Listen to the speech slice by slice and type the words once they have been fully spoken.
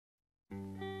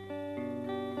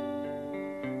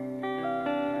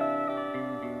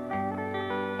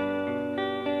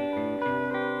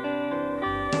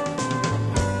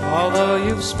Although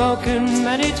you've spoken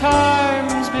many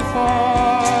times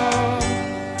before,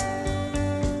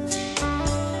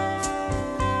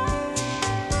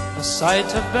 the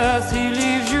sight of birth he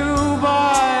leaves you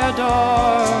by a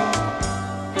door.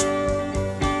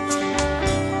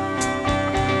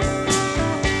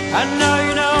 And now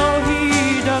you know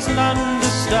he doesn't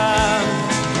understand,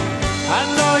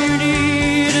 and all you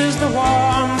need is the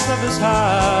warmth of his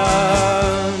hand.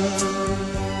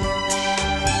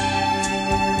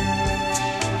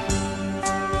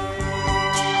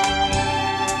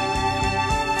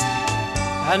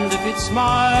 And if he'd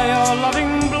smile, your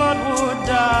loving blood would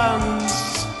dance.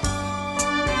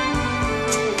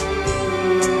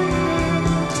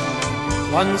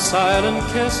 One silent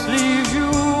kiss leaves you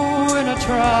in a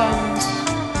trance.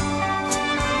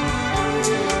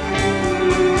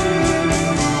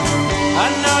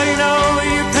 And now you know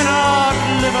you cannot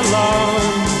live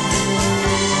alone.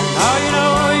 Now you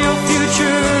know your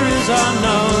future is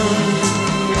unknown.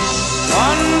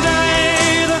 One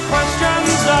day the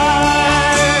questions die,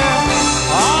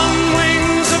 on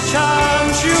wings of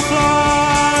chance you fly.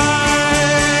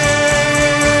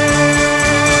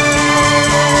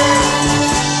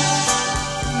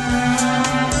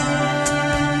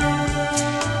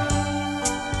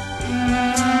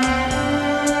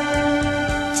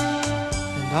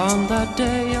 And on that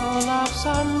day your laughs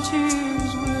and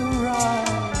tears will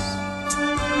rise,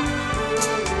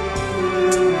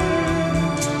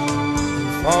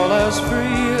 fall as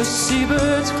free as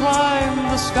seabirds climb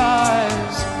the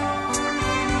skies.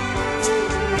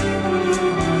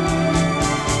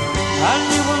 And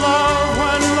you will love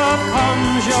when love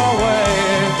comes your way.